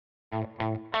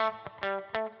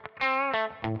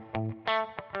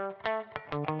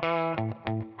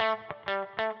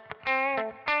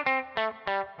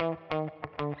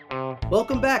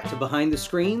Welcome back to Behind the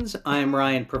Screens. I'm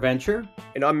Ryan Preventure.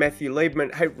 And I'm Matthew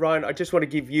Liebman. Hey, Ryan, I just want to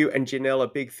give you and Janelle a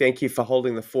big thank you for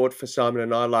holding the fort for Simon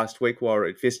and I last week while we were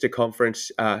at Vista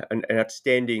Conference. An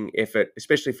outstanding effort,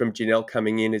 especially from Janelle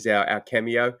coming in as our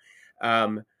cameo.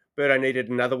 But I needed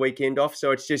another weekend off,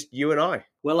 so it's just you and I.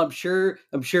 Well, I'm sure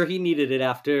he needed it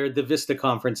after the Vista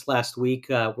Conference last week.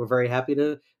 We're very happy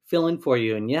to fill in for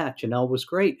you. And yeah, Janelle was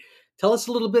great. Tell us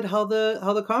a little bit how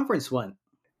the conference went.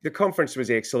 The conference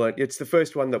was excellent. It's the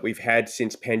first one that we've had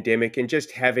since pandemic, and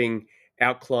just having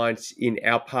our clients in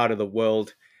our part of the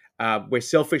world, where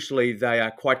selfishly they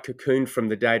are quite cocooned from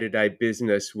the day-to-day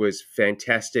business, was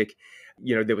fantastic.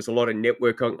 You know, there was a lot of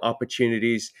networking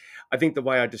opportunities. I think the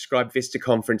way I describe Vista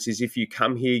Conference is if you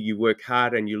come here, you work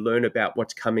hard and you learn about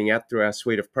what's coming out through our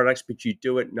suite of products, but you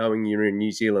do it knowing you're in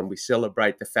New Zealand. We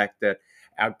celebrate the fact that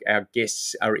our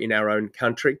guests are in our own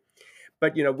country.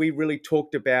 But, you know, we really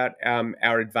talked about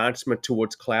our advancement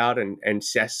towards cloud and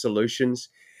SaaS solutions.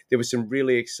 There were some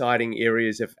really exciting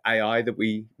areas of AI that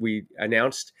we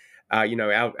announced.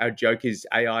 Our joke is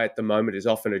AI at the moment is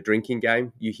often a drinking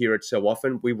game. You hear it so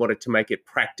often. We wanted to make it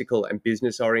practical and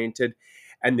business oriented.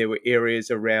 And there were areas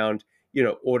around,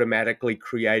 automatically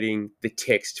creating the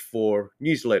text for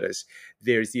newsletters.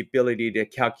 There's the ability to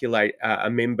calculate a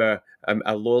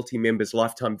loyalty member's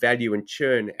lifetime value and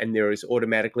churn, and there is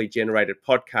automatically generated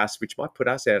podcasts, which might put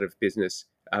us out of business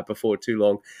before too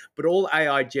long, but all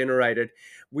AI generated.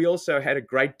 We also had a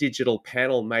great digital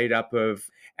panel made up of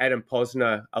Adam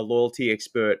Posner, a loyalty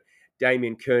expert,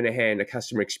 Damien Kernahan, a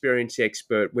customer experience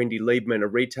expert, Wendy Liebman, a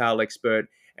retail expert,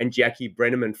 and Jackie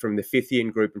Brenneman from the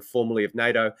Fithian Group and formerly of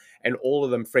NATO, and all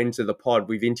of them friends of the pod.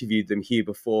 We've interviewed them here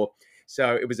before.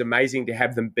 So it was amazing to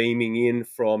have them beaming in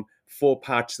from 4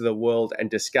 parts of the world and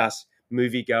discuss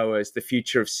moviegoers, the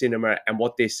future of cinema, and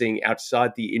what they're seeing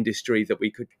outside the industry that we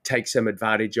could take some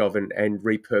advantage of and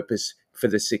repurpose for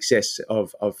the success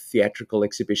of theatrical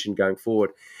exhibition going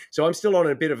forward. So I'm still on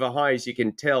a bit of a high, as you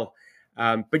can tell.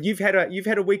 But you've had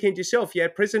a weekend yourself. You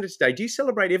had President's Day. Do you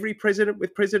celebrate every president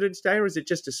with President's Day, or is it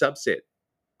just a subset?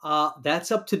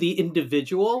 That's up to the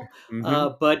individual.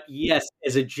 Mm-hmm. But yes,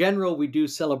 as a general, we do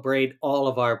celebrate all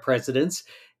of our presidents.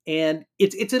 And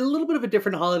it's a little bit of a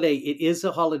different holiday. It is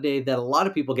a holiday that a lot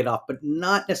of people get off, but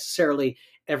not necessarily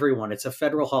everyone. It's a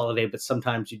federal holiday, but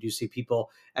sometimes you do see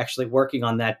people actually working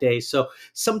on that day. So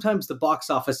sometimes the box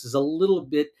office is a little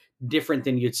bit different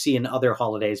than you'd see in other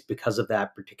holidays because of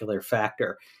that particular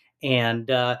factor. And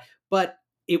but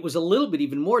it was a little bit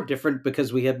even more different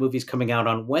because we had movies coming out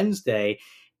on Wednesday.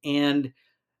 And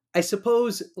I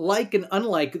suppose, like and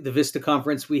unlike the Vista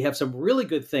Conference, we have some really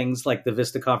good things like the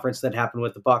Vista Conference that happened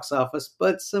with the box office,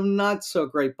 but some not so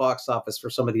great box office for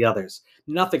some of the others.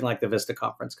 Nothing like the Vista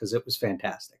Conference because it was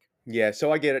fantastic. Yeah,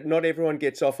 so I get it. Not everyone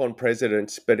gets off on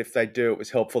presidents, but if they do, it was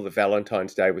helpful that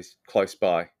Valentine's Day was close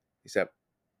by. Is that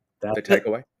That's the it.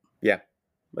 takeaway? Yeah.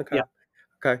 Okay. Yeah.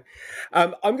 Okay.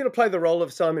 I'm going to play the role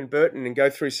of Simon Burton and go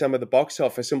through some of the box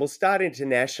office, and we'll start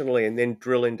internationally and then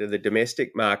drill into the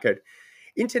domestic market.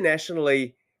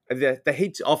 Internationally, the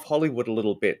heat's off Hollywood a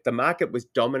little bit. The market was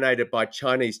dominated by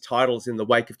Chinese titles in the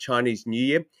wake of Chinese New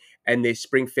Year and their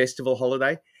Spring Festival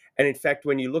holiday. And in fact,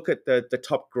 when you look at the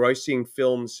top grossing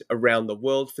films around the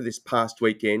world for this past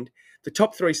weekend, the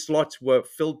top 3 slots were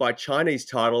filled by Chinese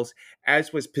titles,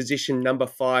 as was position number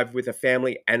 5 with a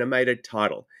family animated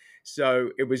title. So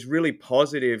it was really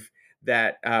positive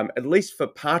that, at least for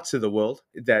parts of the world,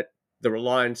 that the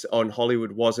reliance on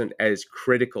Hollywood wasn't as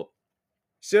critical.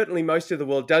 Certainly, most of the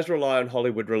world does rely on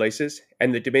Hollywood releases,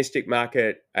 and the domestic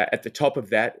market at the top of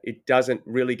that, it doesn't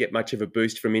really get much of a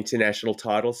boost from international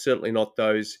titles, certainly not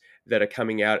those that are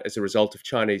coming out as a result of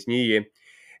Chinese New Year.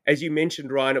 As you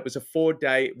mentioned, Ryan, it was a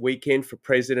 4-day weekend for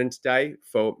President's Day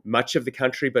for much of the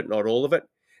country, but not all of it.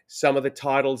 Some of the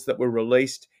titles that were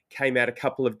released came out a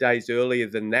couple of days earlier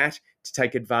than that to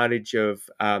take advantage of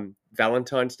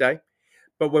Valentine's Day.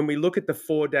 But when we look at the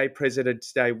 4-day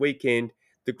President's Day weekend,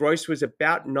 the gross was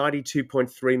about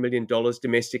 $92.3 million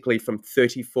domestically from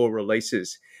 34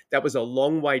 releases. That was a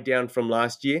long way down from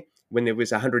last year when there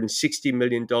was $160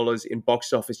 million in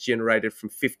box office generated from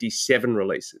 57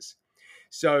 releases.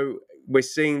 So we're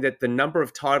seeing that the number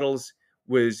of titles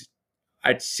was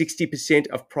at 60%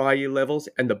 of prior year levels,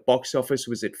 and the box office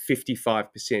was at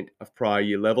 55% of prior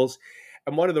year levels.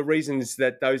 And one of the reasons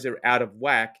that those are out of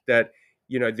whack, that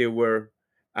there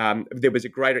was a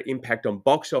greater impact on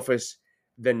box office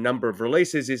than number of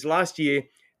releases, is last year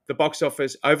the box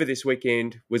office over this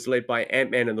weekend was led by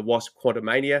Ant-Man and the Wasp: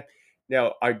 Quantumania.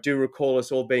 Now, I do recall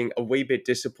us all being a wee bit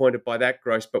disappointed by that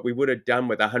gross, but we would have done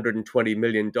with a $120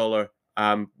 million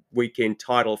weekend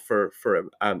title for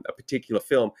a particular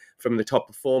film from the top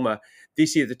performer.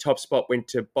 This year, the top spot went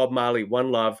to Bob Marley,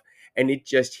 One Love, and it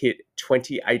just hit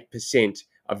 28%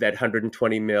 of that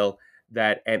 120 mil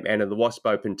that Ant-Man and the Wasp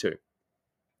opened to.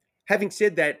 Having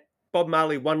said that, Bob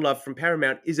Marley, One Love from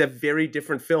Paramount is a very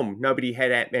different film. Nobody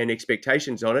had Ant-Man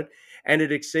expectations on it, and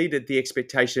it exceeded the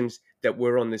expectations that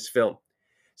were on this film.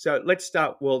 So let's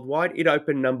start worldwide. It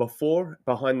opened number 4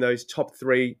 behind those top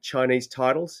 3 Chinese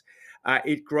titles.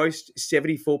 It grossed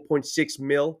 74.6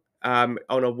 mil on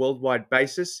a worldwide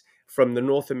basis from the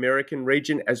North American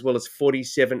region, as well as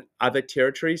 47 other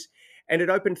territories. And it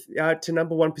opened to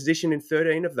number 1 position in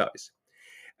 13 of those.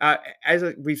 As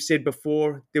we've said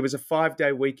before, there was a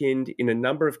 5-day weekend in a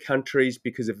number of countries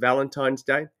because of Valentine's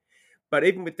Day. But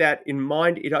even with that in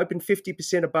mind, it opened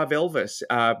 50% above Elvis,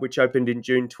 which opened in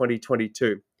June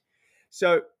 2022.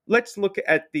 So let's look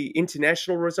at the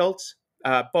international results.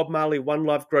 Bob Marley, One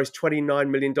Love grossed $29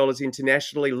 million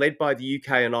internationally, led by the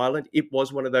UK and Ireland. It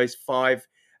was one of those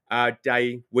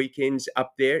 5-day weekends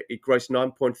up there. It grossed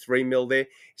 9.3 mil there.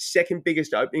 Second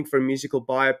biggest opening for a musical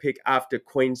biopic after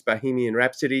Queen's Bohemian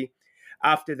Rhapsody.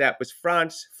 After that was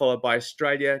France, followed by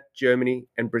Australia, Germany,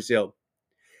 and Brazil.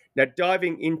 Now,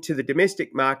 diving into the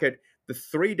domestic market, the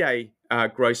 3-day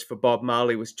gross for Bob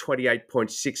Marley was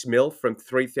 28.6 mil from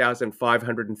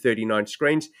 3,539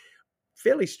 screens.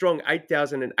 Fairly strong,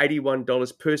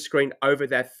 $8,081 per screen over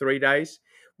that 3 days.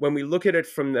 When we look at it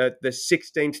from the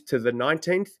 16th to the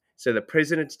 19th, so the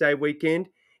President's Day weekend,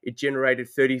 it generated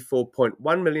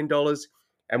 $34.1 million.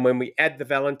 And when we add the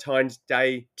Valentine's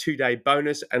Day 2-day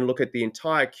bonus and look at the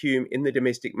entire cume in the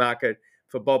domestic market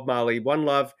for Bob Marley, One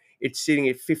Love, it's sitting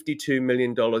at $52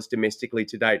 million domestically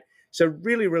to date. So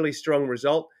really, really strong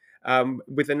result.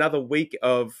 With another week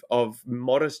of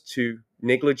modest to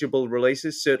negligible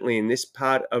releases, certainly in this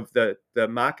part of the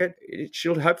market, it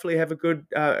should hopefully have a good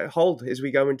hold as we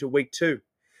go into week 2.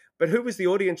 But who was the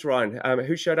audience, Ryan?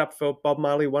 Who showed up for Bob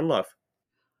Marley, One Love?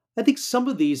 I think some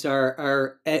of these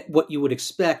are at what you would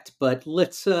expect, but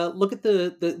let's look at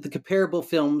the comparable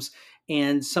films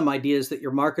and some ideas that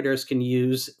your marketers can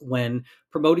use when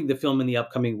promoting the film in the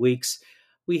upcoming weeks.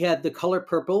 We had The Color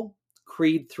Purple,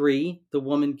 Creed 3, The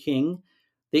Woman King,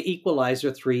 The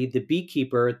Equalizer 3, The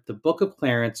Beekeeper, The Book of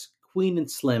Clarence, Queen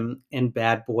and Slim, and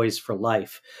Bad Boys for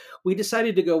Life. We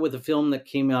decided to go with a film that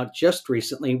came out just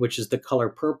recently, which is The Color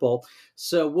Purple.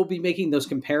 So we'll be making those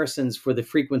comparisons for the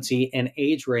frequency and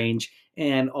age range.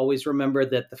 And always remember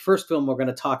that the first film we're going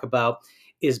to talk about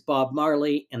is Bob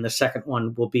Marley, and the second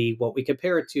one will be what we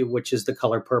compare it to, which is The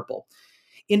Color Purple.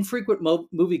 Infrequent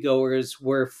moviegoers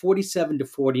were 47 to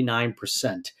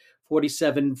 49%.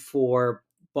 47 for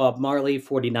Bob Marley,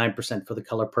 49% for The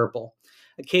Color Purple.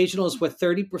 Occasionals were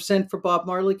 30% for Bob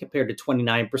Marley compared to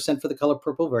 29% for The Color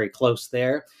Purple, very close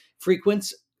there.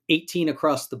 Frequents, 18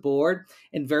 across the board,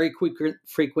 and very quick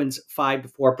frequents 5 to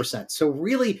 4%. So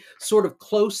really sort of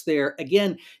close there.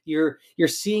 Again, you're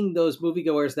seeing those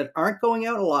moviegoers that aren't going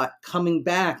out a lot coming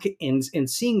back and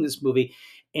seeing this movie.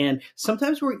 And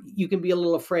sometimes you can be a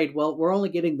little afraid, well, we're only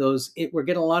getting we're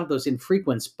getting a lot of those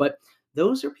infrequents, but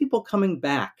those are people coming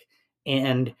back.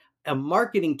 And a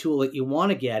marketing tool that you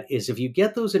want to get is if you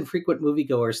get those infrequent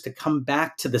moviegoers to come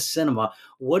back to the cinema,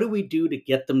 what do we do to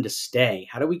get them to stay?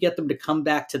 How do we get them to come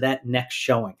back to that next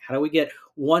showing? How do we get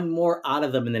one more out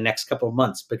of them in the next couple of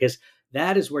months? Because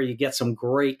that is where you get some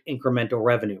great incremental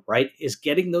revenue, right? Is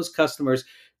getting those customers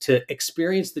to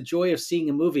experience the joy of seeing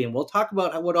a movie. And we'll talk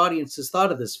about what audiences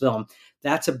thought of this film.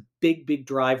 That's a big, big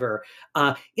driver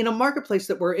in a marketplace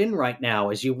that we're in right now,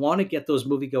 as you want to get those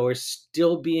moviegoers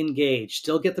still be engaged,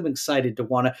 still get them excited to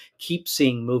want to keep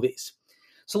seeing movies.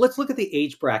 So let's look at the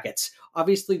age brackets.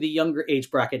 Obviously, the younger age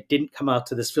bracket didn't come out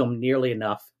to this film nearly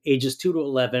enough. Ages 2 to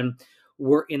 11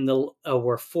 were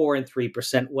were 4 and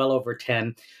 3%, well over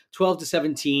 10. 12 to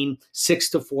 17, 6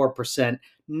 to 4%.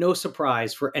 No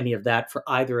surprise for any of that for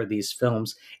either of these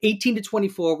films. 18 to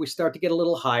 24, we start to get a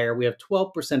little higher. We have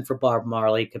 12% for Bob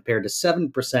Marley compared to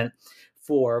 7%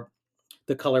 for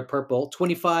The Color Purple.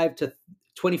 25 to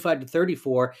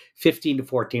 34, 15 to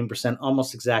 14%,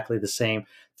 almost exactly the same.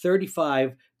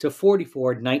 35 to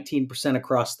 44, 19%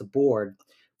 across the board.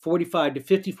 45 to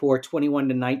 54, 21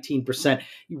 to 19%.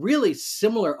 Really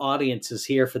similar audiences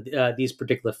here for these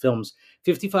particular films.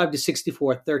 55 to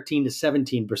 64, 13 to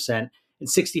 17%. And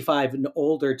 65 and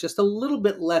older, just a little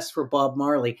bit less for Bob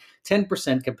Marley,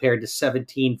 10% compared to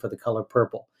 17 for The Color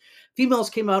Purple.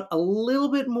 Females came out a little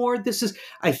bit more. This is,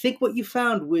 I think what you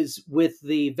found was with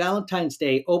the Valentine's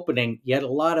Day opening, you had a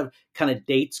lot of kind of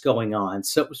dates going on.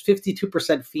 So it was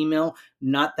 52% female,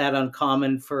 not that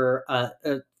uncommon for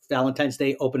Valentine's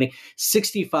Day opening,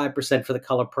 65% for The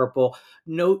Color Purple.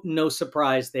 No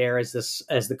surprise there, as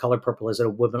The Color Purple is a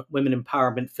women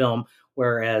empowerment film,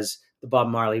 whereas the Bob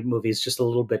Marley movie is just a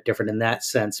little bit different in that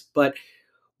sense. But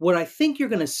what I think you're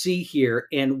going to see here,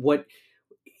 and what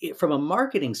from a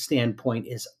marketing standpoint,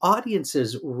 is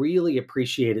audiences really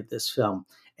appreciated this film.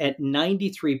 At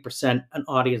 93% an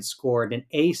audience score and an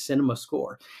A cinema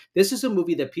score. This is a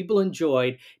movie that people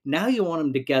enjoyed. Now you want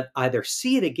them to get either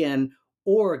see it again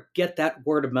or get that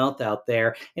word of mouth out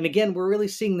there. And again, we're really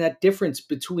seeing that difference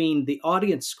between the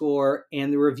audience score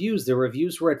and the reviews. The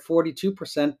reviews were at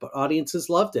 42%, but audiences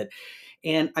loved it.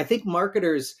 And I think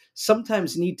marketers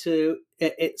sometimes need to,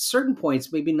 at certain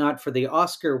points, maybe not for the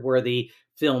Oscar-worthy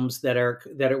films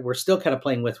we're still kind of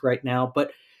playing with right now,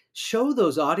 but show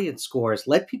those audience scores.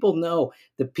 Let people know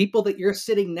the people that you're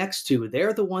sitting next to,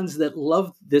 they're the ones that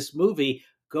love this movie.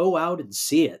 Go out and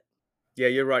see it. Yeah,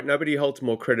 you're right. Nobody holds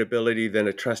more credibility than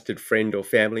a trusted friend or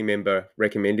family member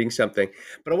recommending something.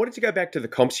 But I wanted to go back to the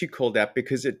comps you called out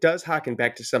because it does harken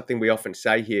back to something we often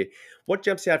say here. What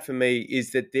jumps out for me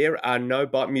is that there are no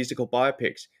musical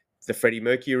biopics. The Freddie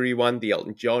Mercury one, the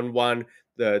Elton John one,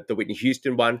 the Whitney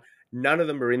Houston one, none of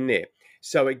them are in there.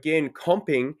 So again,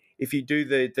 comping, if you do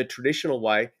the traditional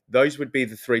way, those would be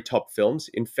the three top films.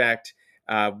 In fact,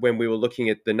 when we were looking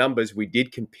at the numbers, we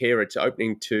did compare its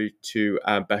opening to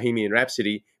Bohemian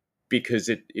Rhapsody because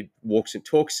it walks and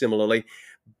talks similarly.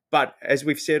 But as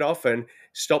we've said often,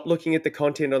 stop looking at the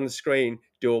content on the screen,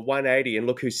 do a 180 and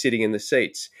look who's sitting in the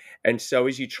seats. And so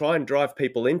as you try and drive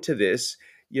people into this,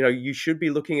 you should be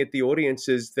looking at the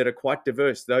audiences that are quite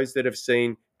diverse, those that have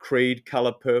seen Creed,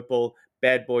 Color Purple,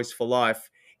 Bad Boys for Life.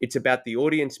 It's about the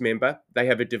audience member. They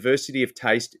have a diversity of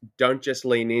taste. Don't just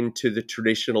lean into the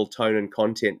traditional tone and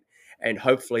content. And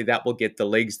hopefully that will get the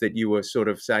legs that you were sort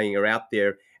of saying are out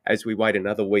there as we wait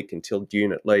another week until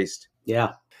Dune at least.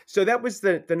 Yeah. So that was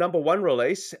the number one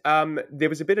release. There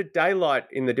was a bit of daylight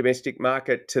in the domestic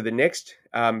market to the next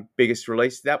biggest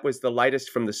release. That was the latest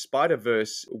from the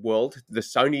Spider-Verse world, the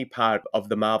Sony part of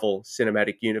the Marvel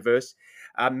Cinematic Universe,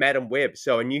 Madam Web.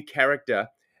 So a new character,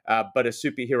 but a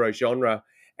superhero genre.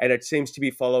 And it seems to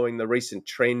be following the recent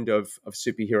trend of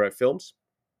superhero films.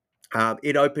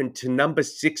 It opened to number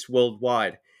 6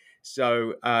 worldwide.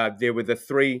 So there were the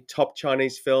 3 top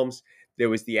Chinese films. There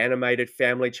was the animated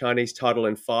family Chinese title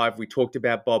in 5. We talked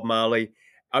about Bob Marley.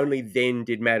 Only then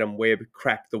did Madam Web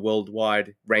crack the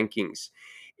worldwide rankings.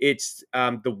 It's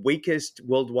the weakest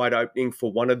worldwide opening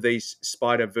for one of these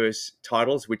Spider-Verse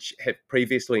titles, which have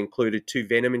previously included 2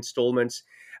 Venom installments,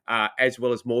 as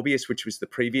well as Morbius, which was the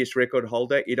previous record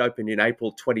holder. It opened in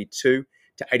April 22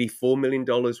 to $84 million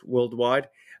worldwide,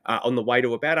 on the way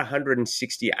to about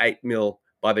 168 mil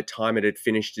by the time it had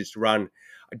finished its run.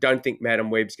 I don't think Madam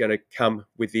Web's going to come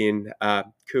within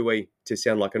cooey, to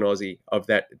sound like an Aussie, of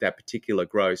that particular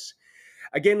gross.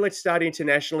 Again, let's start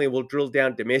internationally. We'll drill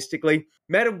down domestically.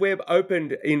 Madam Web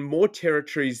opened in more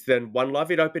territories than One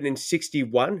Love. It opened in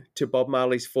 61 to Bob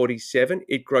Marley's 47.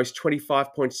 It grossed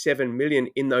 25.7 million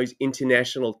in those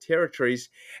international territories.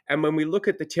 And when we look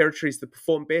at the territories that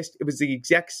performed best, it was the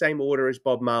exact same order as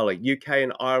Bob Marley. UK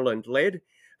and Ireland led,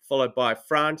 followed by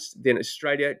France, then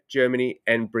Australia, Germany,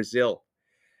 and Brazil.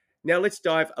 Now let's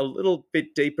dive a little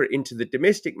bit deeper into the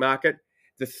domestic market.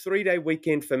 The 3-day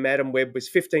weekend for Madam Web was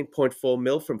 15.4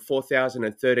 mil from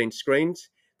 4,013 screens.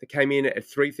 That came in at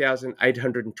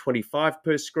 3,825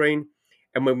 per screen.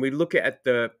 And when we look at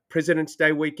the President's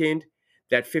Day weekend,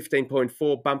 that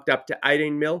 15.4 bumped up to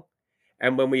 18 mil.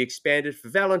 And when we expanded for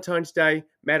Valentine's Day,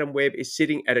 Madam Web is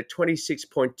sitting at a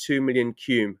 26.2 million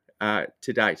cum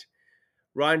to date.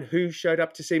 Ryan, who showed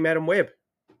up to see Madam Web?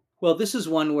 Well, this is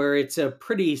one where it's a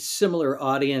pretty similar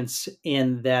audience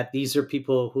in that these are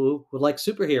people who like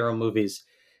superhero movies.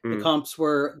 The Mm. comps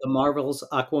were The Marvels,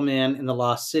 Aquaman and the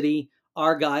Lost City,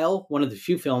 Argylle, one of the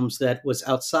few films that was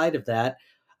outside of that,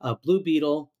 Blue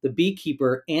Beetle, The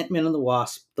Beekeeper, Ant-Man and the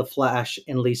Wasp, The Flash,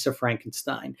 and Lisa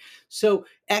Frankenstein. So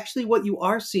actually what you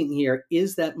are seeing here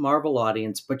is that Marvel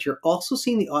audience, but you're also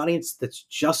seeing the audience that's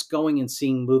just going and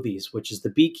seeing movies, which is The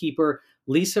Beekeeper,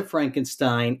 Lisa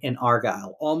Frankenstein, and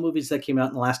Argylle, all movies that came out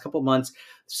in the last couple of months.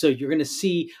 So you're going to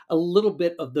see a little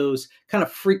bit of those kind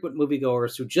of frequent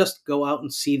moviegoers who just go out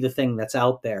and see the thing that's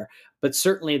out there. But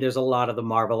certainly there's a lot of the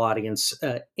Marvel audience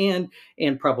and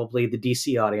probably the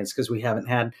DC audience, because we haven't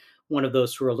had one of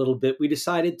those for a little bit. We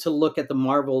decided to look at the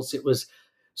Marvels. It was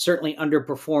certainly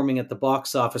underperforming at the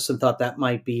box office and thought that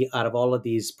might be, out of all of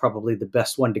these, probably the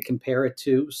best one to compare it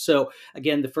to. So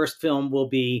again, the first film will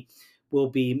be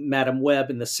Madam Web,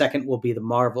 and the second will be the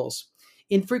Marvels.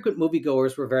 Infrequent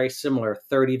moviegoers were very similar,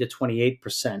 30 to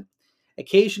 28%.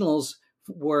 Occasionals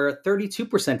were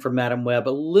 32% for Madam Web, a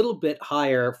little bit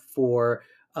higher for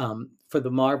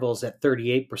the Marvels at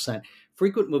 38%.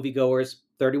 Frequent moviegoers,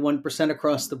 31%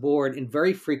 across the board, and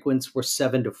very frequents were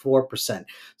 7 to 4%.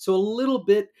 So a little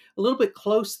bit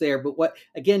close there. But what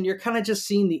again, you're kind of just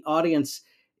seeing the audience.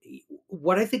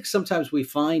 What I think sometimes we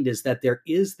find is that there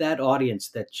is that audience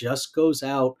that just goes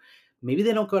out. Maybe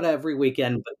they don't go to every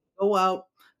weekend, but go out.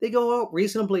 They go out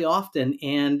reasonably often,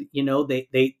 and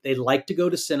they like to go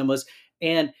to cinemas,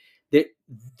 and they're,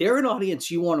 they're an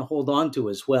audience you want to hold on to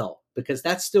as well, because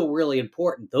that's still really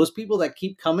important. Those people that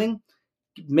keep coming,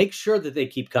 make sure that they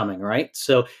keep coming, right?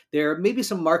 So there may be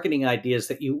some marketing ideas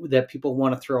that people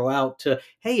want to throw out to,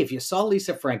 hey, if you saw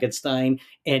Lisa Frankenstein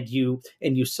and you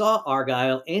saw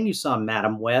Argyle and you saw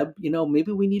Madam Web,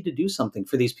 maybe we need to do something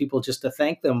for these people just to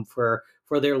thank them for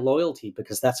their loyalty,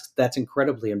 because that's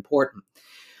incredibly important.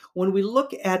 When we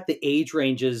look at the age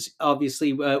ranges,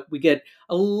 obviously we get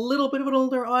a little bit of an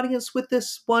older audience with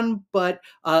this one, but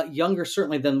younger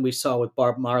certainly than we saw with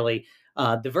Barb Marley.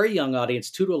 The very young audience,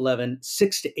 2 to 11,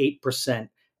 6 to 8%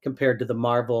 compared to the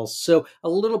Marvels. So a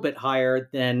little bit higher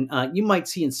than you might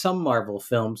see in some Marvel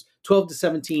films. 12 to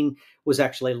 17 was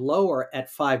actually lower at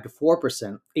 5 to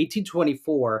 4%. 18 to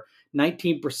 24,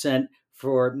 19%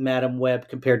 for Madam Web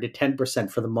compared to 10%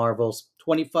 for the Marvels.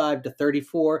 25 to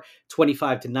 34,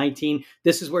 25 to 19.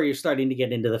 This is where you're starting to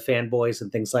get into the fanboys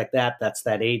and things like that. That's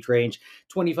that age range.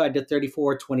 25 to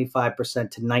 34,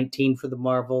 25% to 19 for the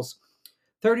Marvels.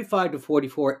 35 to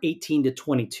 44, 18 to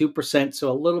 22%,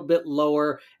 so a little bit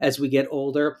lower as we get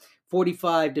older.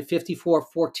 45 to 54,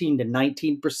 14 to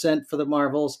 19% for the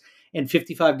Marvels, and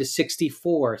 55 to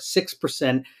 64,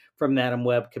 6% from Madam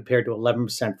Web compared to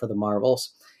 11% for the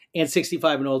Marvels. And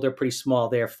 65 and older, pretty small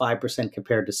there, 5%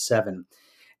 compared to 7.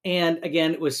 And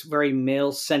again, it was very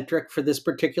male centric for this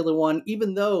particular one,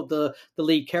 even though the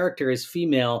lead character is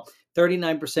female.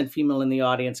 39% female in the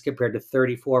audience compared to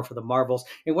 34 for the Marvels.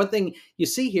 And one thing you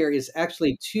see here is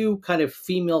actually two kind of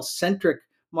female centric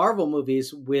Marvel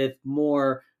movies with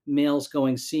more males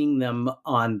going seeing them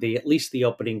on the at least the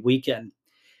opening weekend.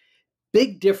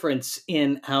 Big difference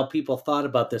in how people thought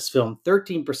about this film.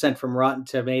 13% from Rotten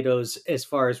Tomatoes as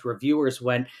far as reviewers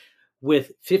went,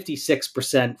 with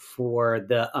 56% for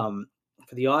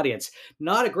the audience.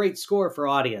 Not a great score for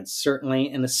audience, certainly,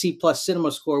 and a C plus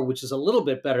cinema score, which is a little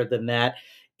bit better than that,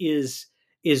 is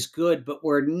is good, but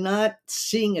we're not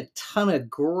seeing a ton of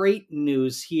great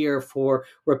news here for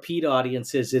repeat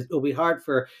audiences. It'll be hard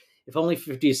for, if only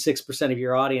 56% of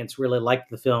your audience really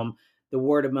liked the film, the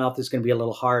word of mouth is going to be a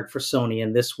little hard for Sony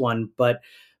in this one. But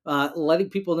letting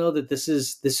people know that this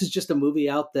is just a movie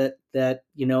out that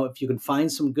if you can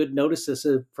find some good notices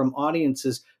from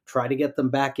audiences, try to get them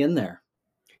back in there.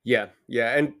 Yeah,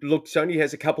 yeah. And look, Sony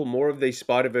has a couple more of these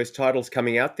Spider-Verse titles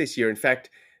coming out this year. In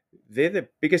fact, they're the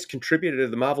biggest contributor to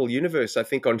the Marvel Universe, I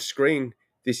think, on screen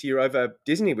this year over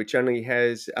Disney, which only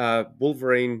has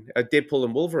Deadpool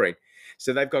and Wolverine.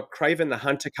 So they've got Kraven the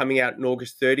Hunter coming out in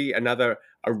August 30, another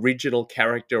original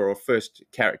character or first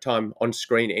time on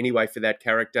screen anyway for that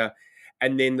character.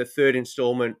 And then the third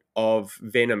installment of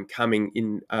Venom coming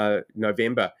in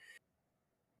November.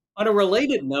 On a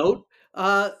related note,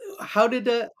 how did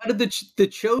the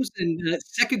chosen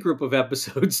second group of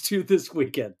episodes do this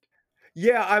weekend?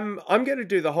 Yeah, I'm going to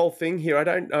do the whole thing here. I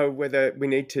don't know whether we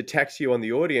need to tax you on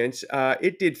the audience.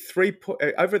 It did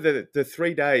over the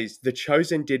 3 days. The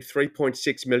Chosen did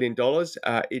 $3.6 million.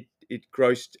 It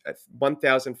grossed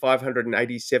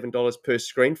 $1,587 per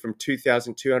screen from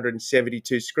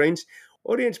 2,272 screens.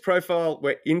 Audience profile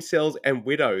were incels and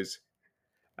widows.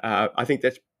 I think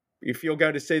that's, if you're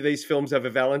going to see these films over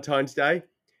Valentine's Day,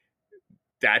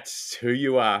 that's who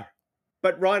you are.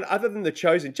 But Ryan, other than The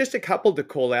Chosen, just a couple to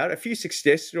call out, a few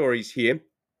success stories here,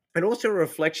 and also a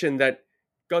reflection that,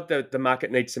 God, the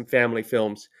market needs some family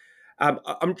films.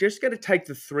 I'm just going to take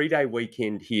the 3 day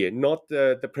weekend here, not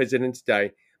the President's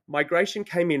Day. Migration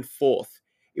came in fourth.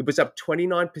 It was up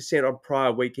 29% on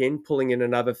prior weekend, pulling in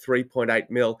another 3.8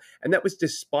 mil, and that was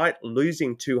despite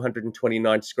losing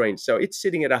 229 screens. So it's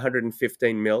sitting at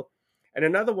 115 mil. And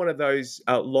another one of those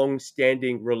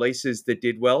long-standing releases that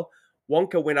did well,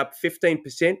 Wonka went up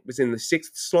 15%, was in the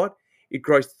sixth slot. It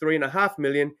grossed 3.5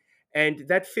 million. And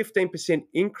that 15%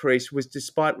 increase was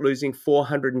despite losing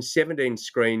 417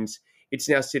 screens. It's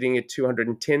now sitting at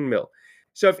 210 mil.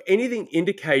 So if anything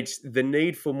indicates the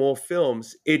need for more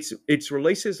films, it's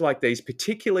releases like these,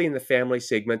 particularly in the family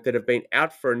segment, that have been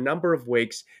out for a number of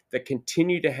weeks, that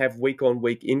continue to have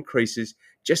week-on-week increases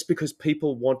just because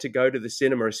people want to go to the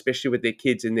cinema, especially with their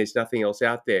kids, and there's nothing else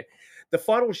out there. The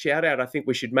final shout out I think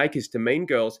we should make is to Mean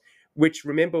Girls, which,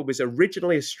 remember, was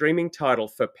originally a streaming title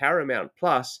for Paramount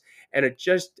Plus, and it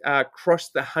just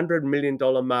crossed the $100 million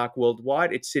mark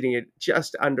worldwide. It's sitting at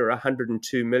just under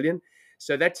 102 million.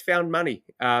 So that's found money.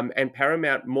 And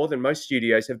Paramount, more than most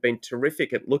studios, have been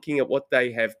terrific at looking at what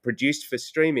they have produced for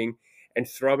streaming and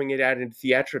throwing it out into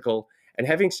theatrical and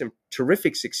having some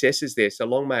terrific successes there. So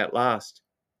long may it last.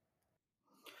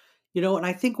 And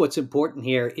I think what's important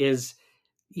here is,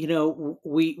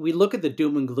 we look at the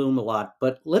doom and gloom a lot,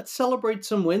 but let's celebrate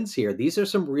some wins here. These are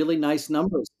some really nice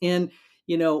numbers. And,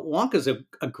 Wonka's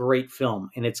a great film,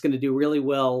 and it's going to do really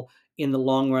well in the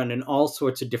long run in all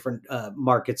sorts of different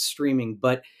markets streaming.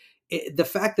 But the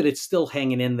fact that it's still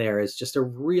hanging in there is just a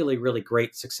really, really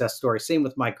great success story. Same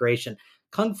with Migration.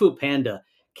 Kung Fu Panda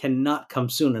cannot come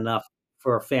soon enough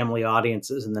for family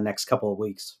audiences in the next couple of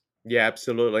weeks. Yeah,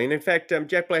 absolutely. And in fact,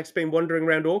 Jack Black's been wandering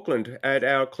around Auckland at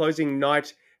our closing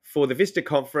night for the Vista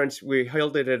conference. We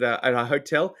held it at a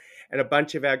hotel, and a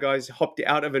bunch of our guys hopped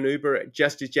out of an Uber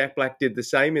just as Jack Black did the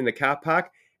same in the car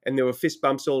park, and there were fist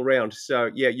bumps all around. So,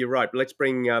 yeah, you're right. Let's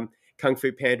bring Kung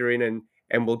Fu Panda in,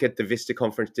 and we'll get the Vista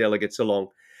conference delegates along.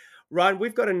 Ryan,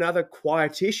 we've got another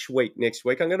quietish week next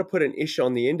week. I'm going to put an ish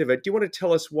on the end of it. Do you want to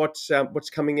tell us what's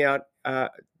coming out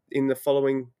in the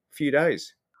following few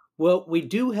days? Well, we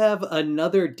do have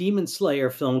another Demon Slayer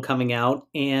film coming out,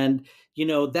 and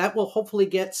that will hopefully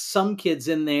get some kids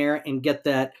in there and get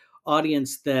that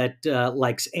audience that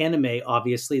likes anime.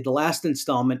 Obviously, the last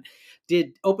installment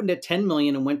did opened at 10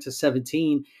 million and went to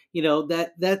 17.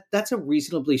 That's a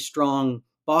reasonably strong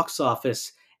box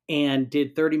office and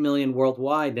did 30 million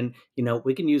worldwide. And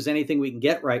we can use anything we can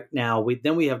get right now.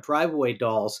 We have Drive-Away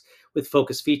Dolls with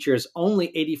focus features,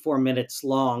 only 84 minutes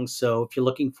long. So if you're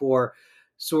looking for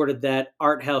sort of that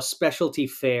art house specialty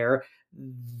fare,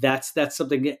 that's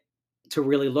something to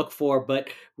really look for, but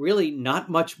really not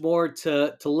much more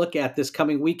to look at this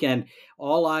coming weekend.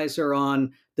 All eyes are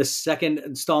on the second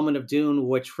installment of Dune,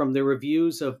 which, from the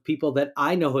reviews of people that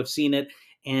I know have seen it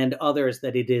and others,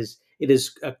 that it is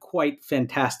a quite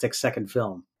fantastic second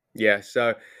film. Yeah,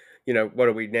 so, what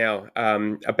are we now?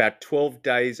 About 12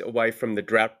 days away from the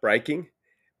drought breaking.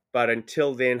 But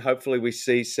until then, hopefully we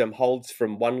see some holds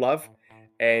from One Love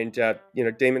and,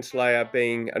 Demon Slayer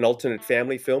being an alternate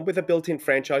family film with a built-in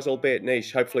franchise, albeit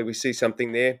niche. Hopefully we see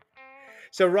something there.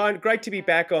 So, Ryan, great to be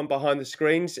back on Behind the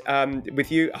Screens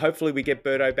with you. Hopefully we get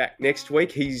Berto back next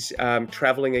week. He's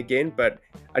traveling again. But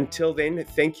until then,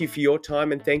 thank you for your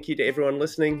time, and thank you to everyone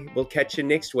listening. We'll catch you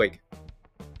next week.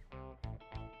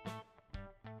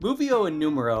 Movio and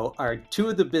Numero are two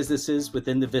of the businesses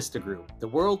within the Vista Group, the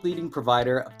world-leading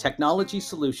provider of technology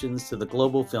solutions to the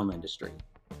global film industry.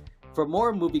 For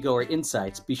more moviegoer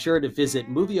insights, be sure to visit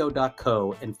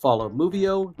movio.co and follow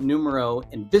Movio, Numero,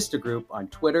 and Vista Group on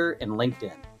Twitter and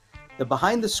LinkedIn. The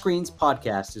Behind the Screens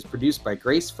podcast is produced by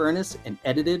Grace Furness and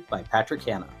edited by Patrick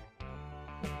Hanna.